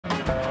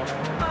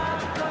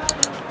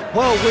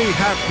Well, we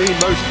have the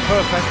most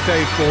perfect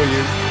day for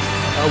you.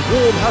 A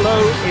warm hello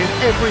in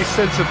every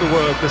sense of the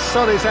word. The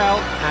sun is out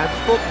and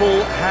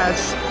football has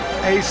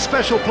a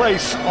special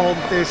place on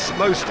this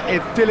most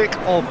idyllic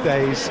of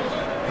days.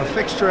 A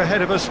fixture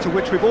ahead of us to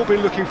which we've all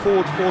been looking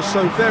forward for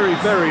so very,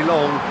 very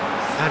long,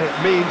 and it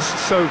means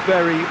so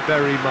very,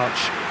 very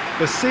much.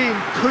 The scene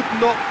could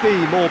not be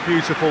more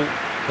beautiful.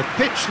 The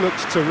pitch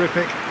looks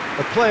terrific.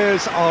 The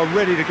players are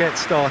ready to get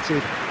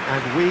started,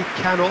 and we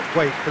cannot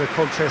wait for the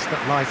contest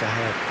that lies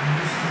ahead.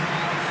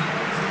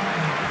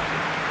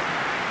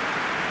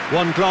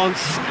 One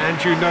glance and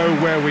you know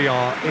where we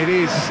are. It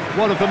is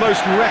one of the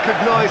most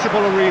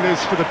recognisable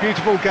arenas for the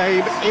beautiful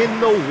game in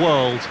the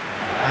world.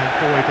 And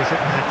boy, does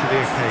it add to the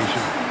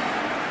occasion.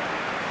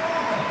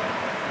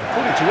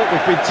 According to what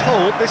we've been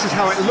told, this is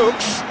how it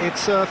looks.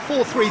 It's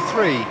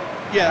 4-3-3.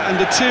 Yeah, and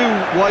the two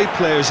wide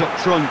players up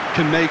front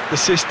can make the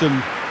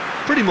system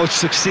pretty much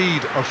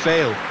succeed or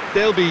fail.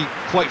 They'll be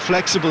quite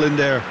flexible in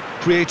their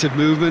creative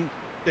movement.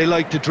 They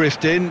like to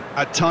drift in.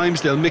 At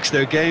times they'll mix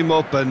their game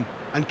up and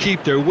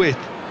keep their width.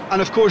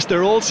 And of course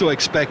they're also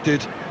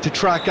expected to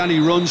track any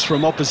runs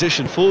from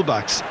opposition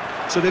fullbacks.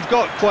 So they've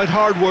got quite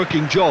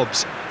hard-working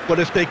jobs, but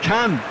if they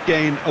can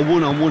gain a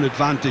one-on-one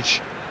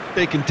advantage,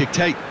 they can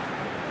dictate.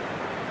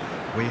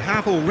 We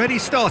have already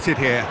started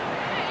here.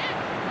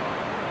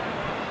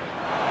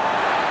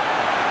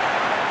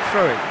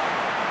 Throwing.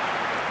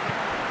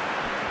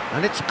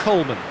 And it's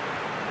Coleman.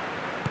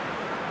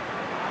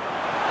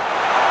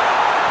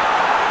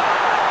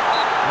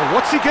 Oh,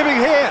 what's he giving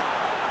here?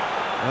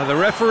 The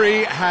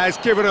referee has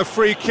given a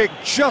free kick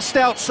just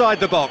outside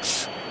the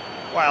box.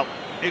 Well,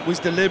 it was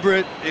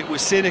deliberate, it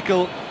was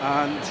cynical,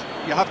 and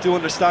you have to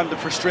understand the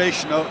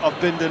frustration of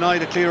being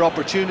denied a clear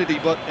opportunity,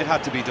 but it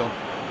had to be done.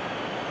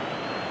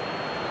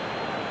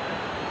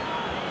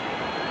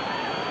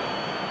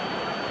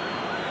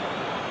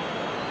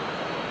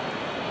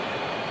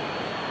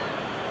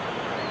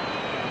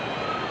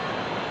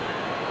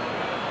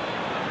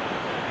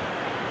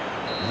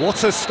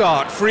 What a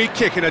start, free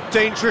kick in a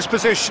dangerous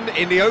position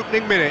in the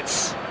opening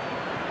minutes.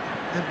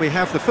 And we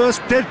have the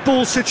first dead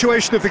ball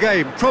situation of the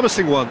game,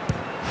 promising one.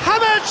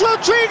 James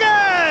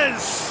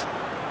Rodriguez!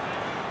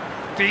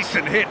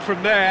 Decent hit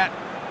from there.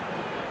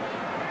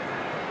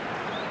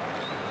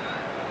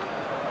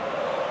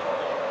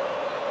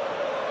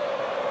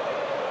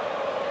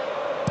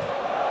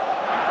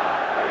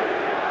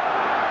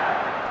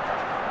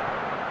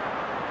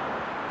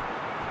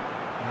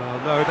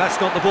 No, that's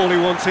not the ball he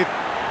wanted.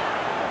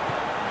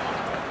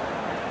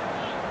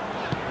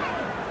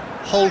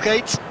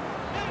 Holgate,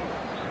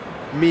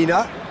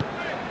 Mina,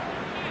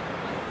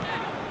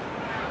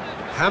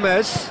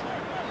 James.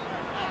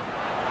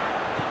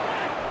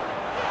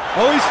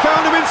 Oh, he's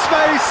found him in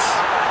space.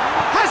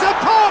 Has a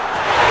pop.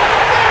 There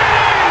it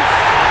is.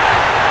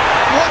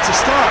 What a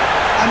start,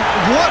 and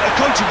what a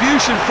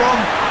contribution from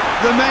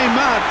the main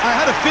man. I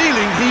had a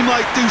feeling he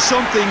might do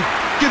something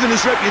given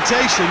his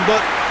reputation, but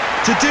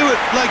to do it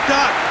like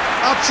that,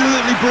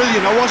 absolutely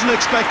brilliant. I wasn't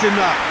expecting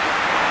that.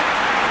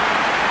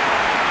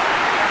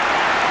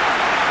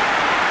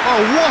 Oh,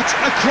 what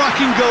a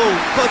cracking goal,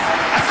 but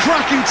a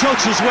cracking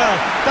touch as well.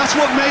 That's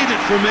what made it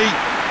for me.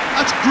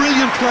 That's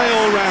brilliant play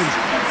all round.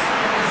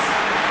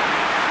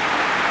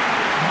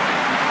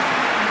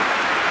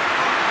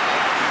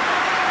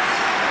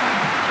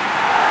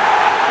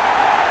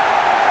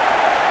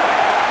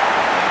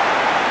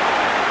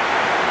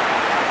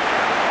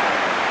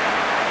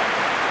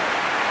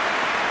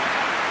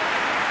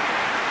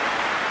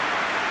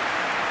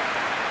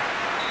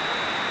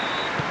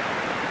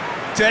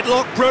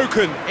 Deadlock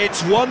broken,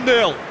 it's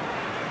 1-0.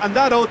 And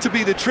that ought to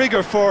be the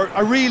trigger for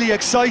a really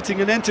exciting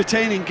and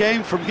entertaining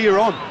game from here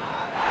on.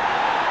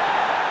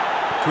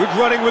 Good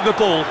running with the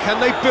ball,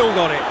 can they build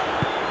on it?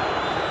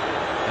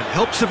 And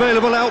help's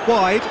available out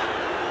wide.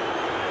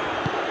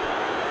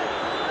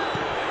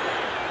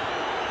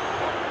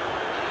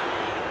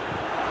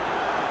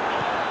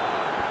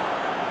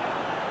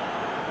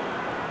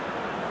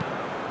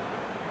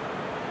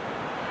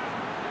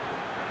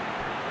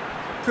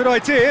 Good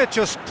idea,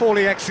 just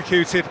poorly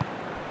executed.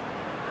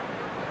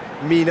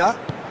 Mina.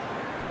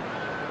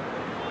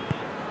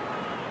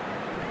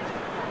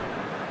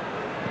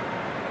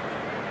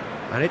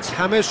 And it's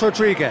James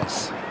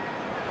Rodriguez.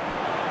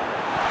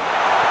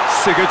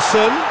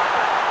 Sigurdsson.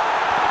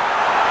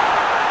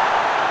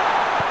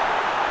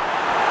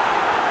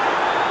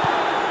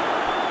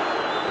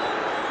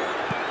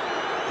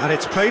 And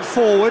it's played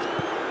forward.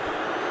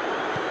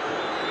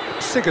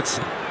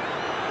 Sigurdsson.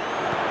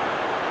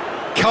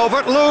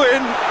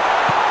 Calvert-Lewin.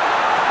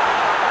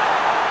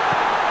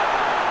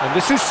 And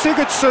this is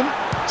Sigurdsson.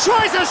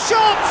 Tries a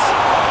shot!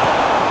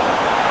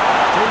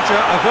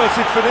 Danger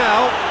averted for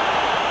now.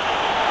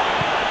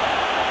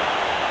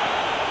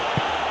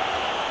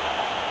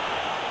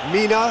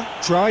 Mina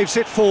drives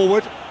it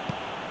forward.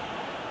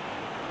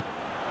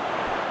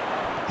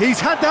 He's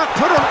had that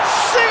put on.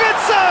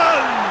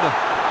 Sigurdsson!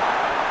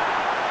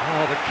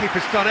 Oh, the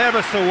keeper's done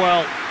ever so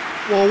well.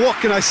 Well,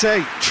 what can I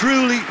say?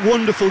 Truly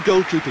wonderful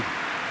goalkeeping.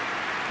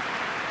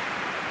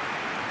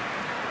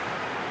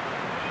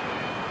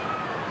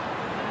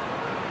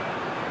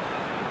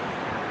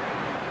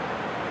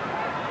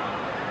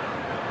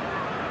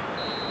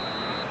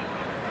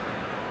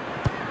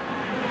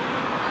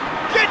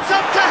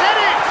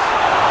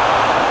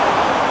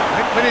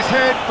 his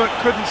head, but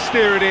couldn't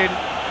steer it in.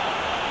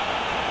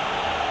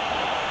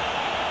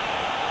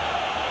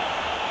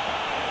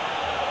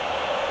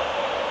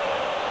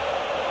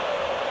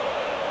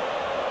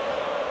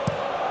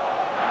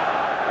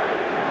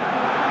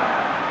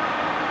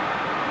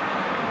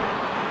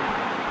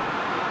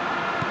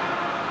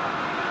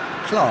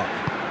 Clark.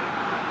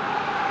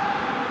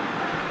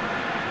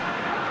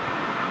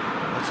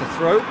 That's a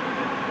throw.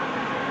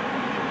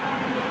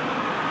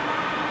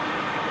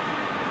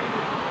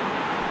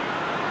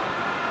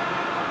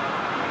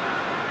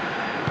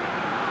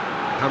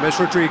 James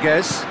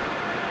Rodriguez.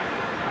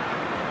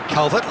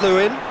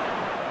 Calvert-Lewin.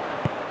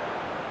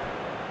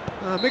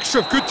 A mixture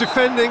of good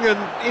defending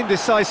and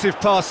indecisive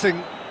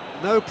passing.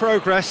 No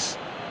progress.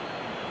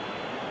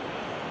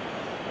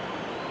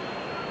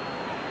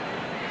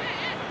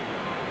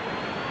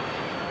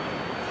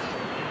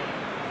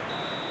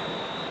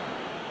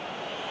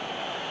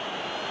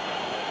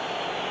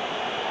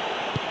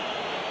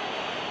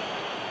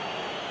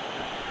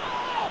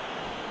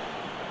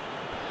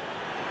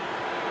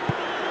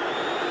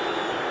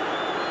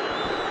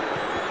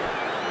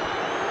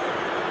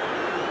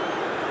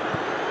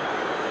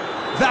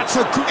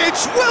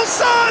 It's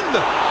Wilson!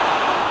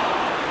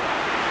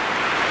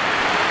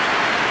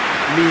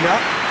 Mina.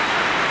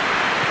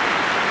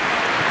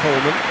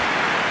 Coleman.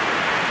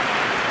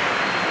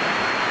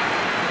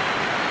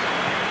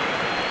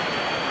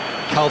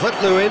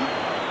 Calvert-Lewin.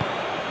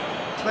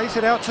 Plays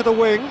it out to the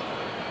wing.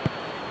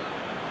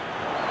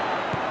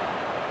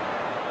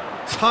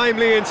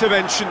 Timely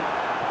intervention.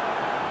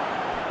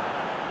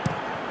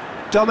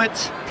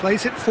 Dummett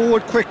plays it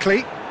forward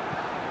quickly.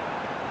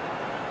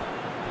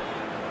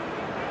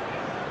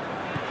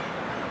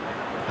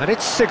 And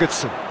it's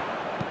Sigurdsson.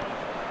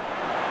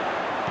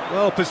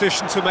 Well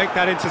positioned to make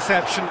that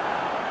interception.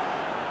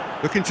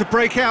 Looking to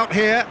break out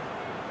here.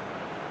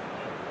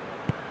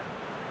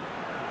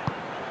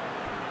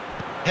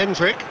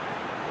 Hendrick.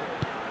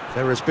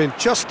 There has been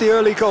just the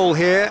early goal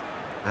here,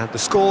 and the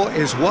score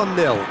is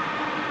 1-0.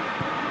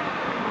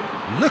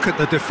 Look at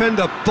the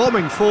defender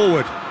bombing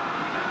forward.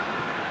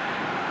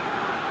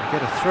 They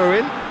get a throw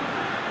in.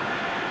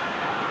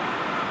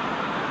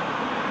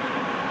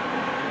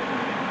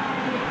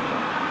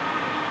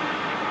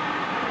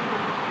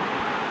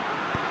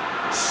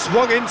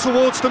 Swung in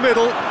towards the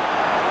middle.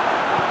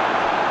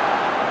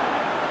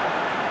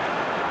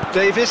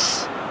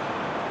 Davis.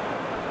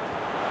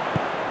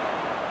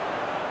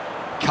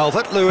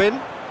 Calvert-Lewin.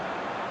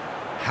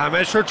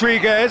 James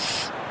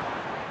Rodriguez.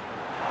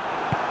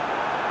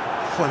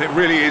 Well, it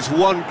really is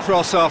one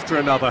cross after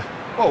another.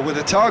 Oh, with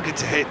a target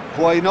to hit,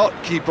 why not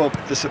keep up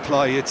the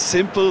supply? It's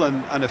simple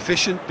and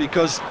efficient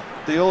because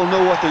they all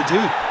know what they're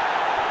doing.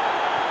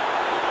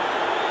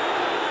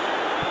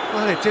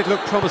 Well, it did look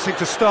promising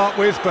to start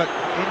with, but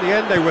in the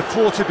end they were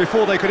thwarted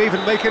before they could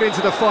even make it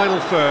into the final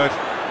third.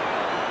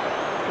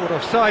 Caught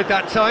offside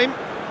that time.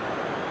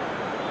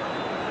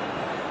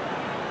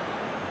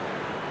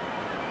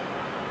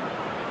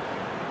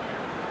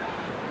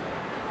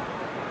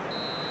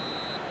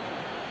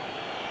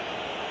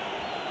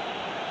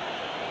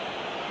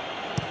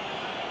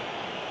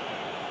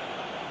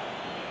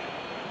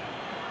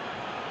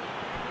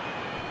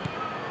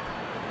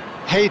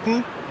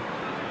 Hayden.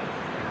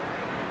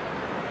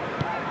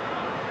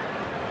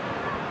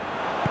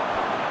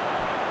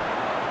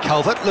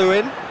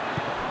 Calvert-Lewin.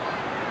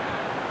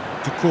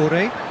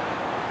 Doucouré.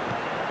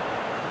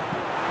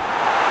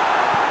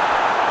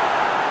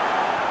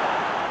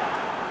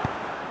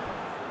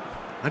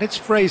 And it's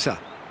Fraser.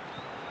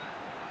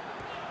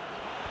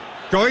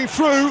 Going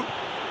through.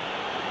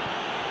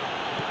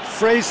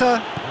 Fraser.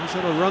 He's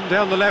on a run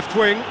down the left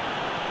wing.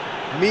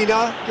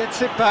 Mina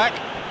gets it back.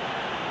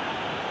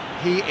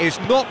 He is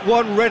not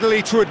one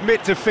readily to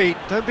admit defeat.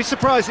 Don't be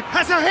surprised. It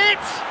has a hit!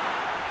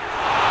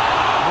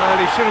 Well,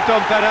 he should have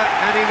done better,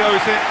 and he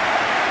knows it.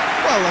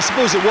 Well, I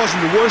suppose it wasn't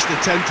the worst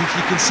attempt if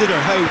you consider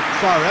how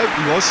far out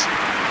he was.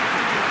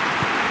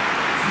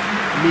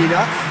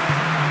 Mina.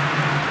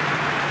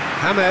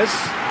 James.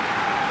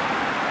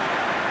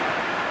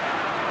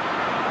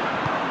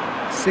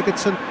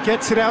 Sigurdsson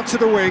gets it out to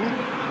the wing.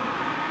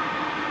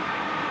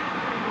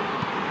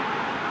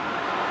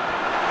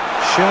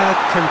 Shad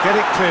can get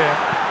it clear.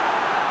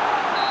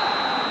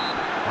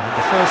 And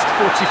the first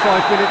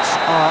 45 minutes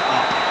are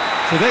up.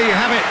 So there you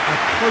have it, a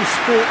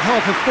close-fought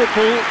half of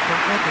football, but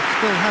one that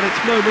still had its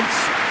moments,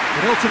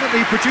 but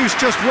ultimately produced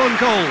just one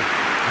goal.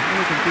 A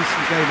more than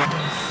decent game.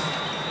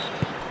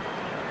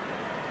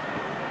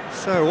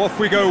 So off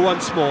we go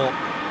once more.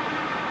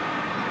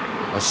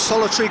 A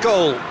solitary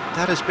goal,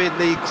 that has been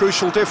the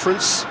crucial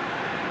difference.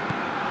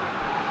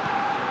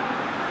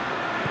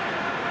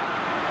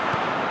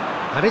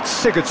 And it's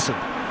Sigurdsson.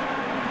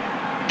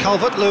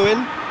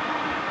 Calvert-Lewin.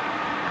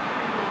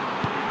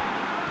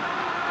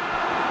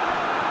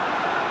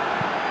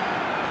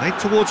 Played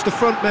towards the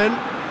front men.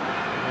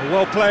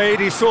 Well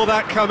played, he saw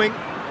that coming.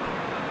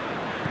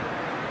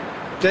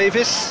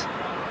 Davis.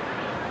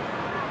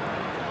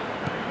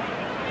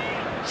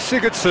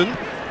 Sigurdsson.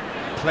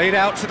 Played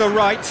out to the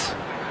right.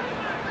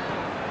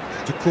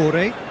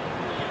 Doucouré.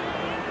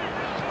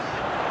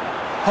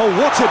 Oh,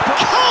 what a...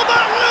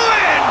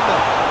 Calvert-Lewin!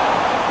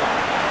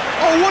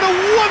 Oh, what a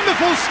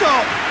wonderful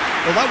stop!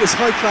 Well, that was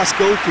high-class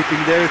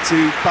goalkeeping there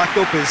to back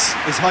up his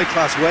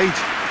high-class wage.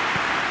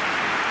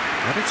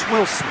 And it's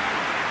Wilson.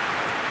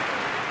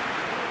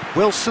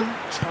 Wilson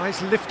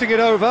tries lifting it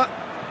over.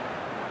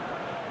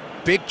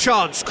 Big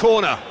chance,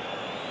 corner.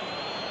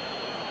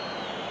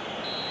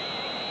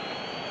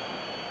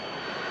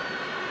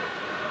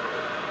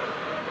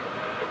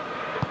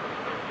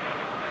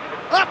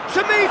 Up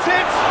to meet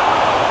it!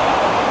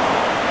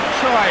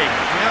 Trying.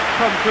 The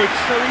outcome could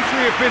so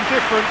easily have been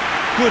different.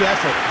 Good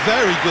effort,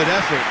 very good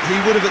effort. He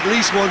would have at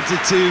least wanted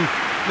to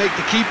make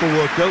the keeper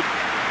work though.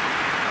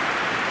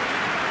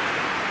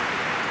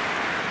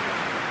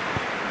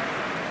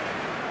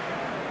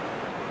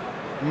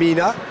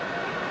 Mina.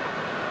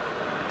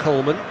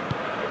 Coleman.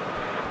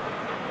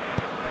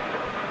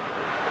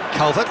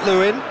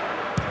 Calvert-Lewin.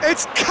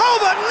 It's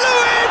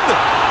Calvert-Lewin!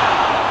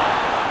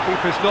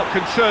 Keeper's not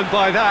concerned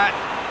by that.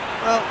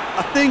 Well,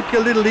 I think a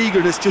little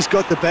eagerness just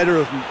got the better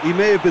of him. He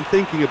may have been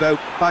thinking about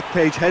back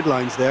page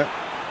headlines there.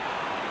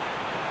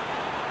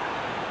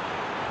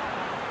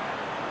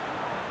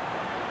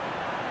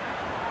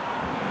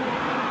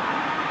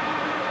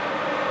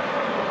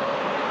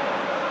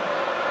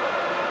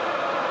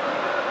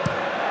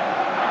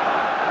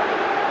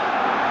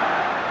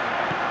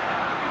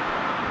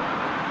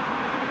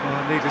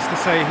 Needless to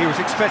say, he was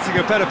expecting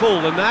a better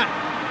ball than that.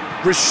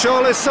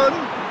 Richarlison.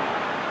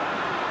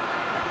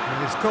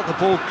 He's got the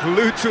ball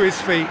glued to his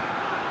feet.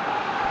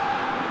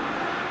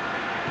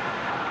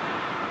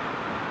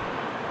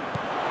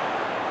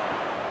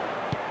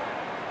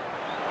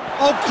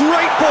 Oh,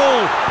 great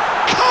ball!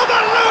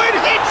 Calvert-Lewin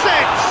hits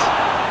it!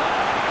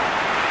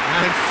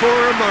 And for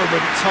a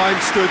moment, time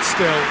stood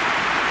still.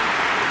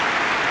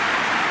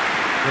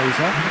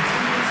 Rosa.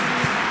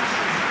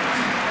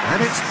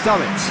 And it's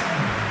done it.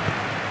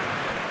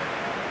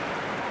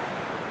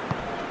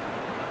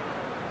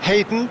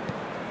 Hayden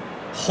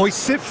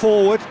hoists it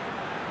forward.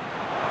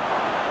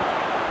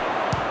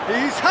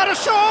 He's had a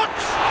shot!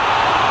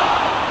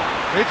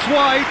 It's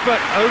wide, but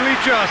only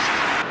just.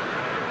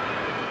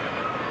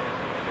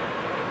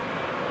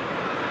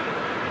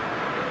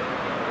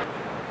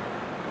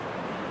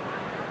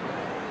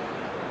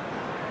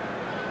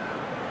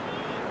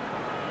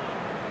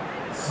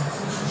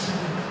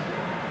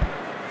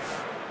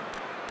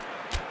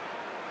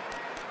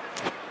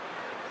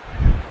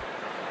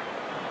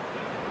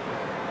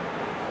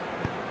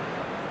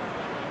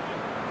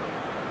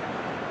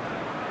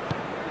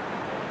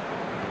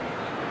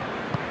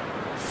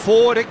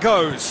 Forward it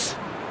goes.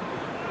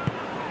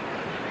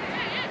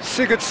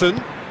 Sigurdsson.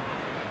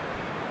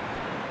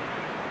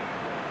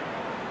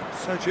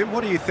 So, Jim,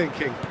 what are you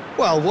thinking?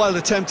 Well, while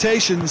the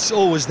temptation's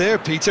always there,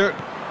 Peter,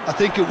 I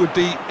think it would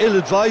be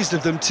ill-advised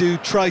of them to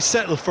try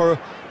settle for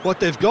what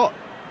they've got.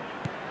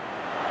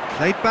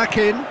 Played back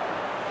in.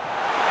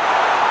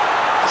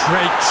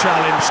 Great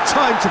challenge,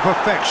 time to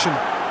perfection.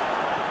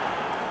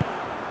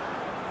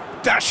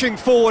 Dashing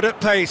forward at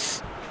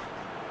pace.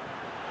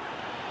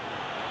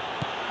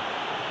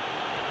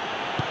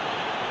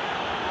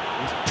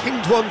 He's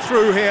pinged one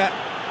through here.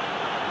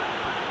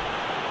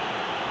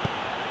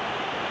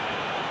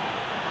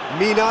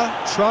 Mina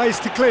tries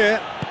to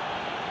clear.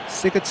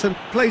 Sigurdsson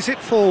plays it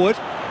forward.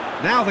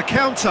 Now the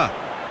counter.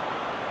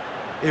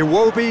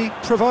 Iwobi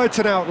provides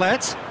an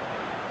outlet.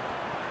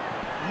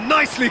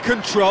 Nicely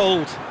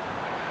controlled.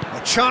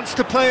 A chance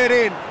to play it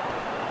in.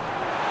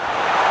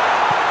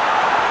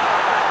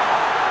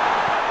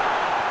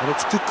 And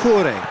it's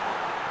Doucouré.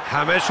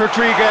 James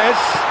Rodriguez.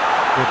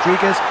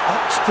 Rodriguez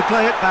opts to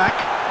play it back.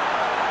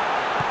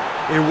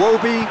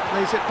 Iwobi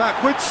plays it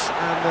backwards.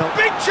 And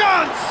big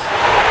chance!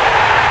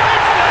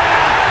 It's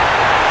there!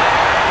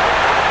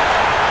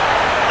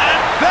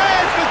 And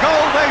there's the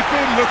goal they've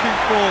been looking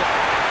for.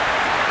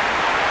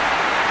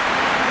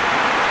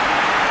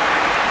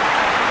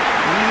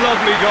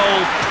 Lovely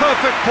goal,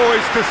 perfect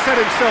poise to set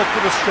himself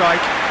for the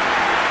strike.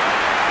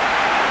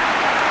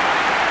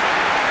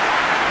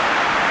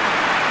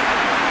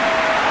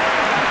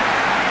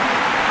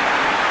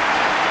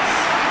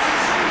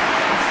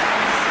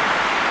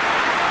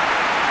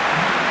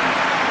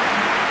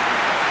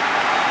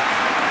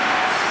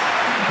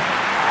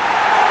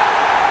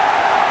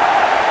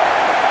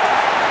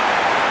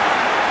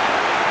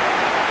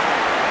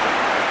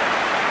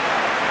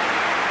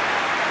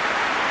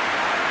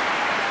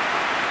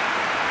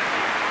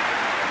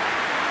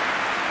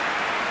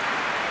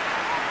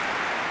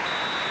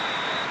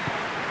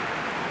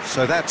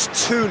 So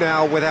that's two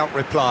now without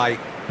reply.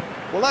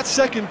 Well, that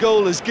second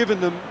goal has given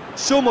them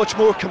so much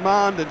more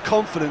command and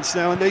confidence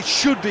now, and they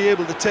should be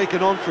able to take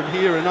it on from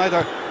here and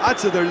either add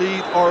to their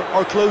lead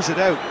or close it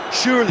out.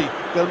 Surely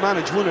they'll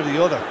manage one or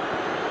the other.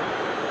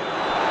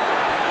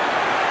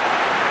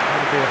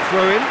 That'll be a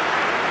throw-in.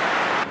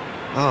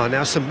 Ah,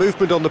 now some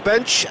movement on the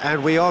bench,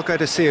 and we are going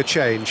to see a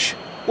change.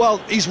 Well,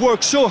 he's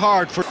worked so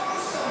hard for...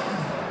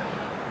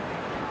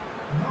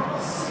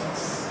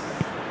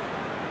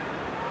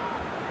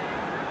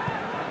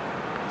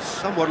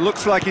 Someone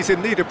looks like he's in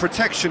need of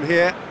protection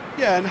here.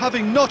 Yeah, and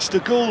having notched a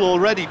goal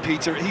already,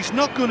 Peter, he's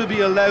not going to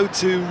be allowed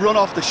to run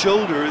off the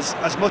shoulders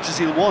as much as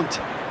he'll want.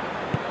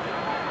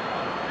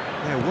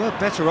 There were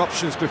better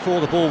options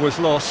before the ball was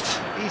lost.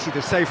 Easy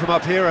to say from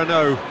up here, I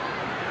know.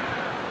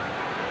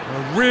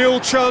 A real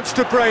chance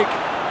to break.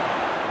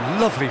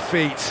 Lovely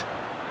feet.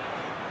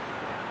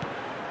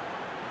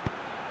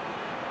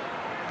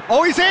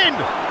 Oh, he's in!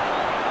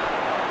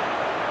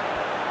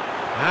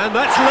 And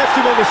that's left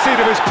him on the seat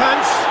of his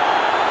pants.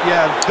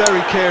 Yeah,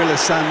 very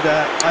careless, and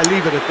I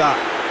leave it at that.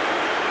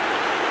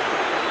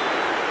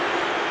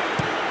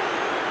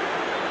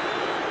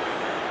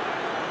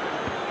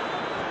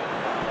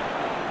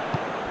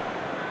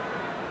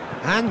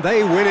 And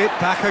they win it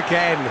back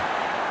again.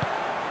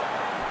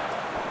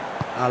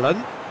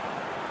 Allen.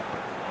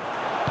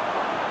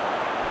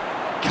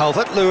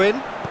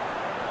 Calvert-Lewin.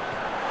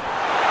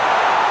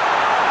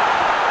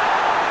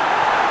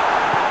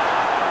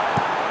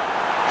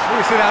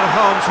 Clears it out of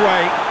harm's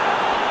way.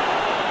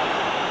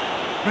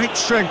 Great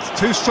strength,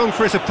 too strong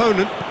for his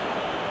opponent.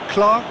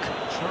 Clark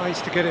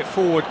tries to get it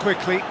forward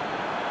quickly.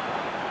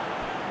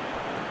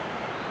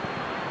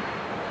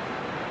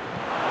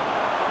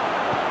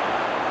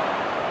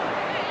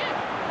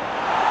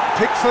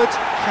 Pickford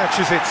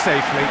catches it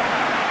safely.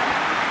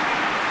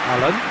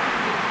 Allen.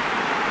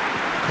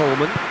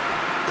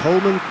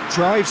 Coleman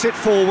drives it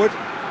forward.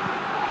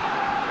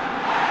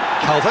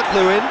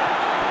 Calvert-Lewin.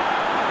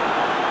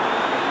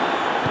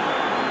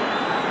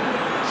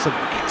 Some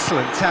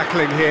excellent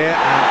tackling here,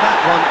 and that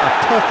one a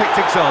perfect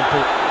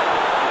example.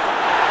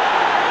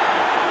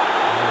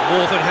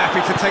 More than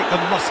happy to take the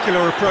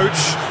muscular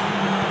approach.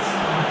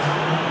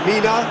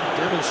 Mina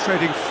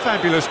demonstrating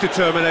fabulous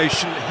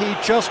determination. He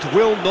just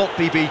will not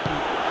be beaten.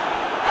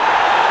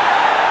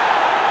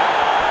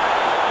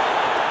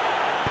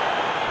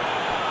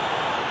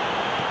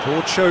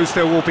 Board shows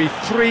there will be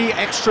 3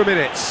 extra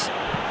minutes.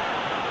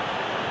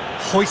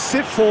 Hoists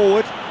it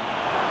forward.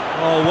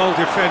 Oh, well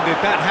defended,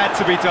 that had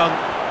to be done.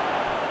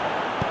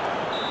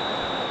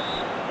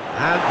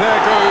 And there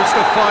goes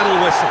the final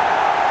whistle.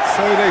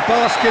 So they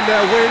bask in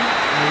their win,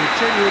 a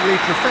genuinely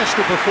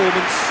professional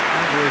performance,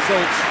 and a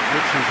result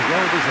which is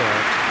well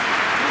deserved.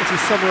 How would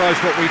you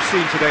summarise what we've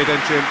seen today then,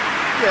 Jim?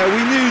 Yeah,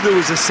 we knew there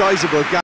was a sizable gap.